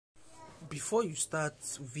Before you start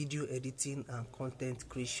video editing and content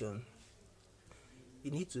creation,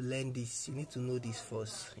 you need to learn this. You need to know this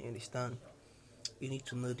first. You understand? You need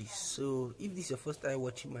to know this. So if this is your first time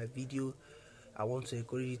watching my video, I want to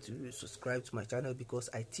encourage you to subscribe to my channel, because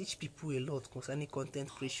I teach people a lot concerning content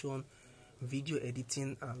creation, video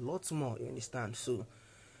editing, and lots more. You understand? So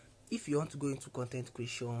if you want to go into content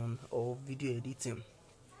creation or video editing,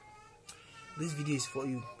 this video is for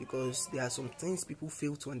you, because there are some things people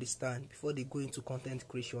fail to understand before they go into content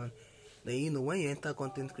creation. Then when you enter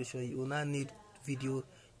content creation, you will not need video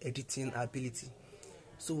editing ability.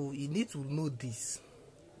 So you need to know this.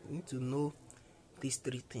 You need to know these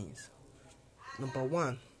three things. Number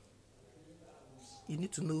one, you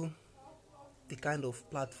need to know the kind of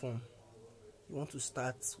platform you want to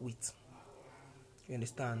start with. You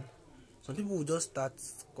understand? Some people will just start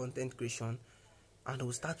content creation and they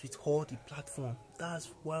will start with all the platform.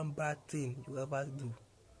 That's one bad thing you ever do.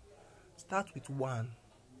 Start with one.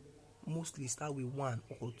 Mostly start with one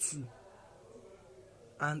or two.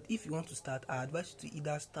 And if you want to start, I advise you to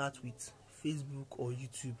either start with Facebook or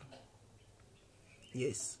YouTube.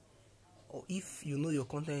 Yes. Or if you know your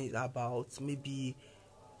content is about, maybe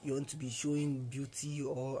you want to be showing beauty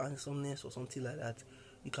or handsomeness or something like that,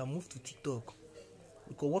 you can move to TikTok.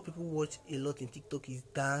 Because what people watch a lot in TikTok is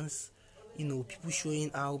dance, people showing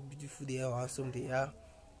how beautiful they are, how handsome they are.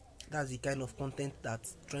 That's the kind of content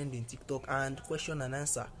that's trending in TikTok, and question and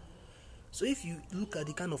answer. So if you look at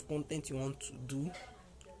the kind of content you want to do,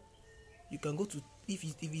 you can go to, if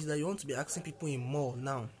it's that you want to be asking people in mall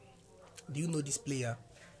now, do you know this player?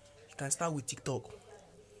 You can start with TikTok.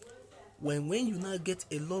 When you now get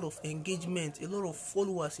a lot of engagement, a lot of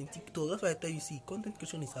followers in TikTok, that's why I tell you, see, content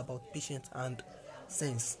creation is about patience and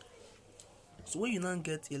sense. So when you now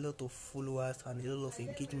get a lot of followers and a lot of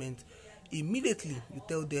engagement, immediately you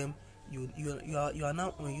tell them you are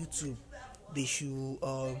now on YouTube. They should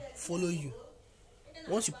follow you.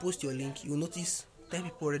 Once you post your link, you notice 10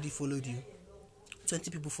 people already followed you,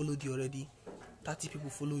 20 people followed you already, 30 people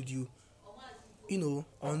followed you,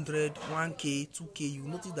 100, 1k, 2k. You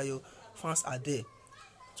notice that your fans are there.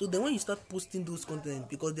 So then when you start posting those content,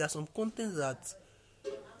 because there are some content that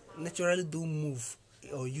naturally don't move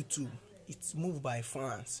on YouTube, it's moved by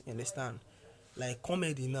fans. You understand? Like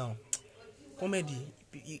comedy now. Comedy,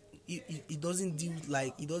 it doesn't do,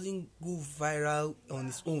 like, it doesn't go viral on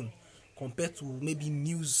its own compared to maybe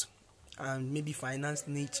news and maybe finance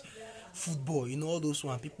niche, football, all those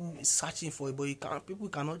ones. People searching for it, but people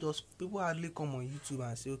hardly come on YouTube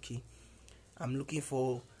and say, okay, I'm looking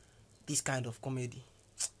for this kind of comedy.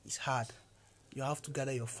 It's hard. You have to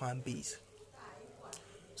gather your fan base.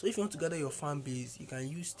 So if you want to gather your fan base, you can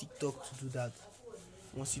use TikTok to do that.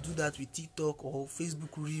 Once you do that with TikTok or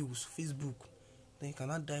Facebook Reels, then you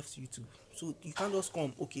cannot dive to YouTube. So you can't just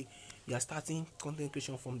come, okay, you are starting content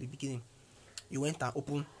creation from the beginning. You went and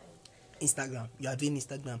open Instagram. You are doing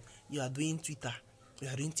Instagram. You are doing Twitter. You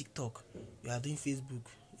are doing TikTok. You are doing Facebook.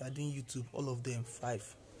 You are doing YouTube. All of them,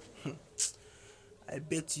 5. I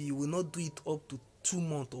bet you will not do it up to 2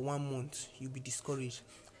 months or 1 month. You'll be discouraged.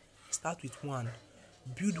 Start with one.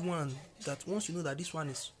 Build one that once you know that this one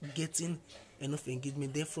is getting enough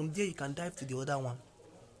engagement, then from there you can dive to the other one.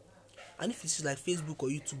 And if it's like Facebook or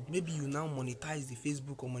YouTube, maybe you now monetize the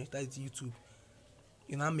Facebook or monetize the YouTube.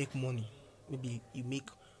 You now make money. Maybe you make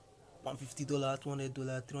 $150, $200,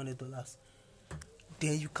 $300.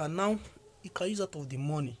 Then you can use out of the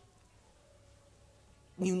money.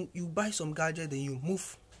 You buy some gadget, then you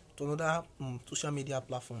move to another social media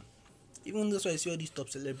platform. Even that's why I see all these top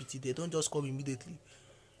celebrities, they don't just come immediately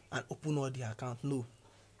and open all their account. No.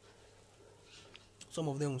 Some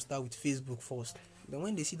of them will start with Facebook first. Then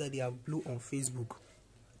when they see that they are blue on Facebook,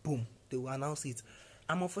 boom, they will announce it.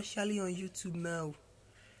 I'm officially on YouTube now.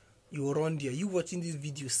 You will run there. You watching this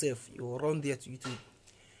video self, you will run there to YouTube.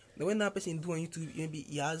 Then when that person do on YouTube, maybe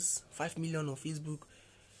he has 5 million on Facebook,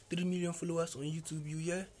 3 million followers on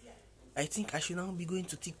YouTube, I think I should now be going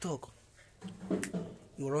to TikTok.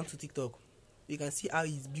 You run to TikTok. You can see how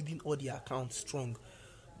he's building all the accounts strong.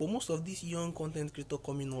 But most of these young content creators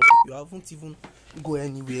coming up, you haven't even go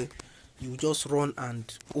anywhere. You just run and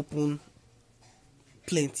open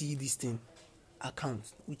plenty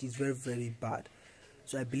accounts, which is very, very bad.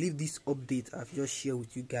 So I believe this update I've just shared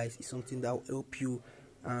with you guys is something that will help you,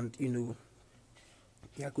 and you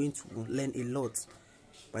are going to learn a lot.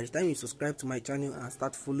 By the time you subscribe to my channel and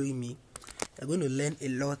start following me, you're going to learn a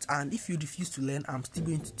lot. And if you refuse to learn, I'm still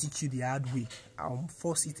going to teach you the hard way. I'll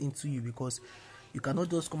force it into you, because you cannot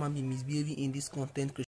just come and be misbehaving in this content creation.